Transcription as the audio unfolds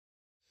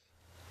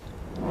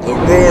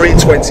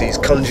Roaring Twenties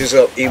conjures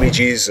up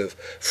images of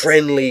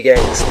friendly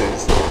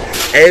gangsters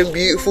and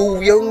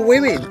beautiful young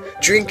women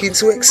drinking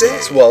to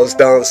excess whilst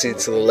dancing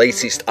to the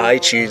latest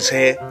iTunes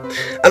hit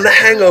and the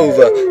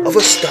hangover of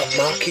a stock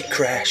market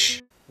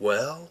crash.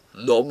 Well,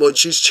 not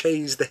much has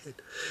changed then.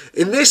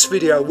 In this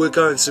video we're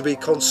going to be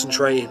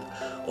concentrating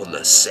on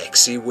the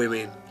sexy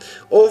women,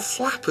 or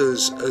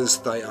flappers as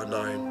they are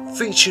known,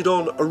 featured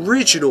on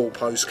original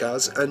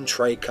postcards and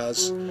trade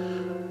cards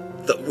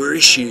that were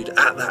issued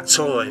at that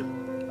time.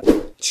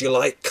 Do you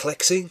like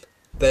collecting?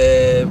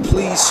 Then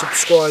please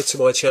subscribe to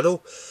my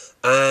channel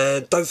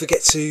and don't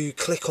forget to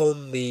click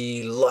on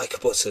the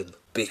like button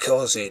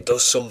because it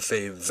does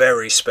something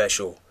very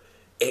special.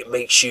 It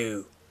makes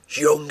you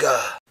younger.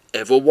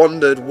 Ever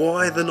wondered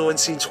why the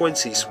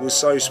 1920s was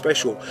so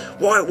special?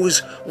 Why it was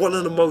one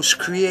of the most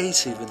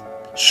creative and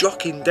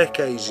shocking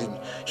decades in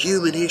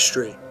human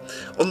history?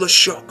 On the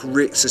shock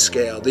Richter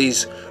scale,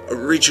 these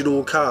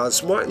original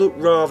cars might look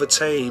rather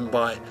tame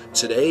by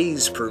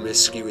today's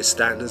promiscuous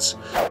standards.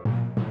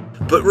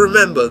 But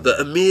remember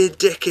that a mere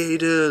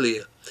decade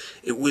earlier,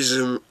 it was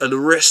an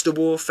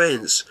arrestable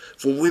offence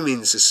for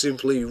women to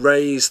simply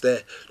raise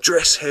their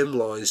dress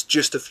hemlines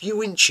just a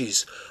few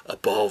inches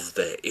above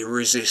their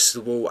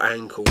irresistible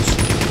ankles.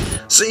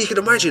 So you can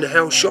imagine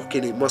how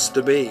shocking it must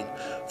have been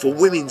for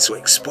women to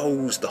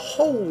expose the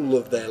whole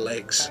of their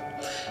legs.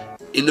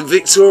 In the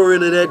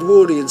Victorian and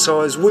Edwardian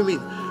times, women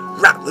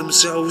wrapped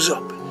themselves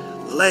up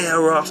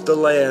layer after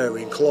layer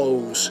in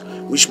clothes,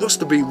 which must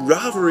have been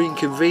rather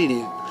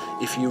inconvenient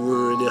if you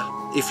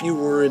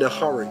were in a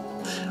hurry.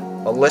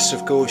 Unless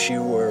of course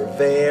you were a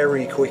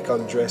very quick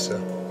undresser.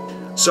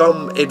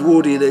 Some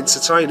Edwardian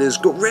entertainers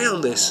got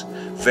round this,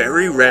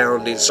 very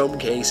round in some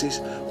cases,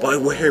 by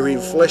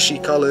wearing fleshy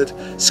coloured,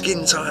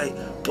 skin tight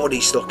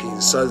body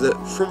stockings so that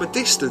from a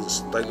distance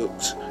they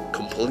looked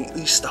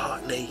completely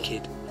stark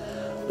naked,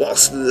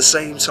 whilst at the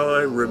same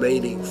time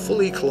remaining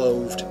fully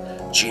clothed.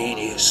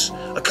 Genius,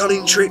 a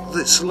cunning trick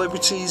that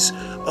celebrities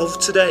of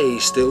today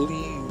still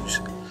use.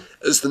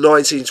 As the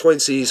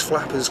 1920s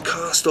flappers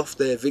cast off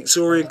their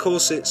Victorian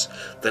corsets,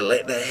 they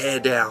let their hair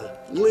down,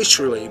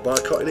 literally by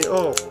cutting it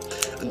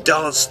off, and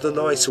danced the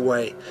night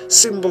away,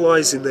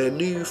 symbolising their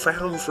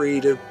newfound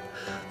freedom.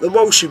 The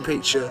motion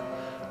picture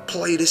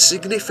played a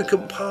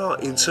significant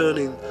part in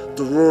turning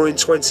the Roaring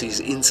Twenties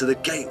into the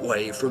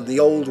gateway from the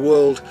old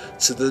world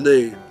to the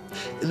new.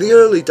 In the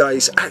early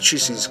days,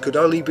 actresses could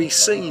only be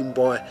seen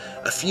by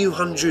a few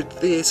hundred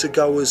theatre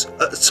goers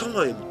at a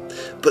time,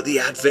 but the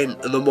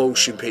advent of the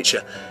motion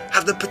picture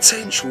had the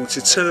potential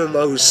to turn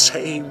those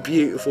same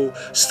beautiful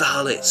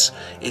starlets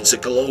into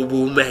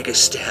global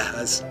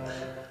megastars,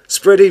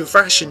 spreading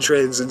fashion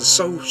trends and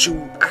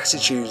social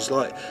attitudes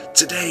like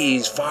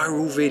today's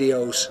viral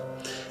videos.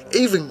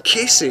 Even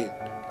kissing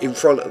in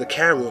front of the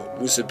camera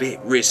was a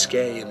bit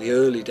risque in the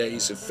early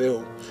days of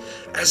film,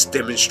 as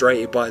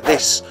demonstrated by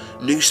this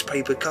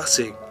newspaper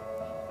cutting.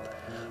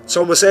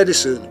 Thomas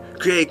Edison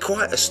created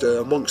quite a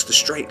stir amongst the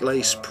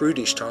straight-laced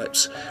prudish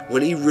types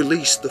when he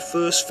released the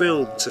first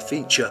film to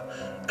feature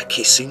a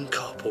kissing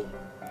couple.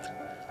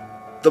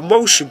 The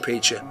motion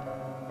picture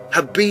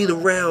had been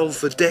around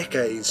for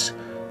decades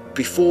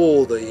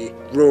before the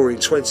Roaring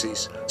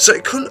Twenties, so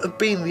it couldn't have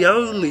been the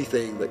only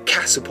thing that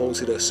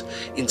catapulted us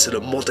into the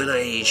modern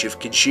age of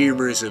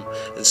consumerism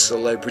and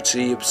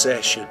celebrity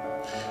obsession.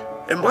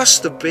 It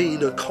must have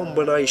been a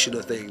combination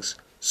of things,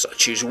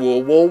 such as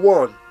World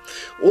War I.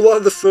 Although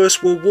the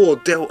First World War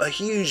dealt a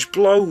huge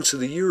blow to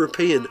the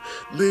European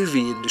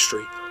movie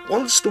industry,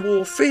 once the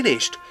war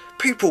finished,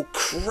 people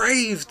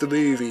craved the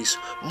movies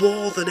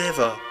more than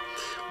ever.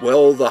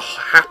 Well, the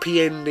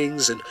happy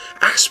endings and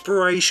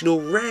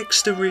aspirational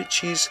rags to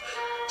riches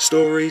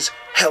stories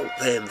helped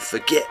them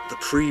forget the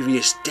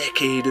previous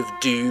decade of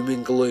doom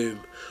and gloom,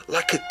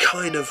 like a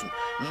kind of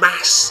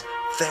mass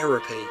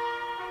therapy.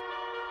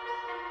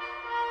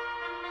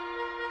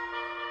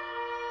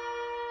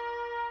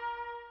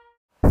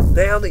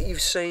 Now that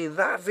you've seen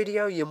that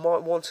video, you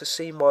might want to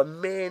see my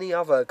many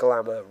other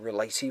glamour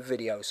related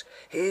videos.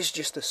 Here's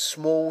just a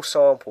small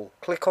sample.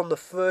 Click on the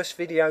first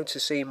video to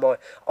see my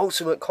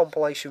ultimate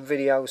compilation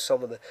video of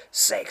some of the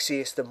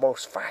sexiest and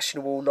most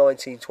fashionable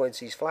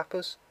 1920s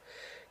flappers.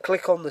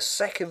 Click on the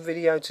second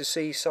video to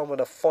see some of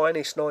the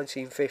finest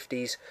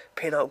 1950s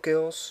pin-up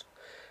girls.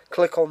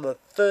 Click on the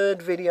third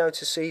video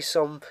to see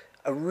some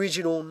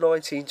original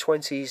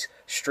 1920s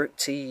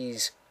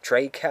striptease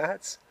trade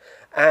cards.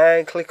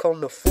 And click on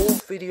the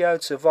fourth video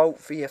to vote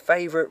for your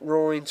favourite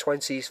Roaring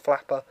Twenties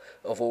flapper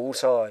of all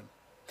time.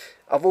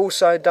 I've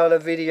also done a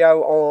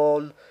video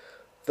on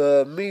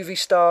the movie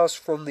stars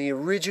from the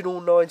original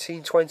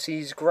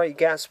 1920s Great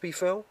Gatsby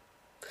film.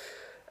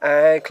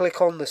 And click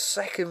on the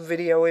second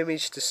video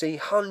image to see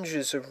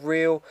hundreds of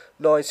real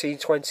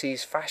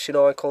 1920s fashion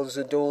icons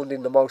adorned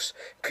in the most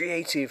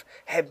creative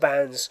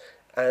headbands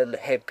and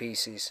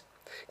headpieces.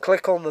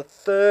 Click on the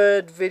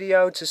third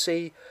video to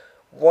see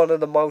one of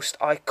the most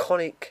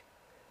iconic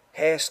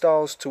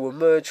hairstyles to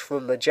emerge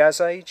from the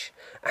jazz age,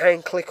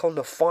 and click on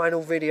the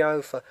final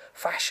video for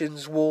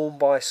fashions worn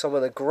by some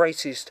of the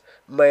greatest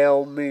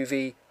male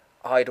movie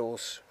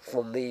idols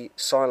from the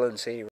silent era.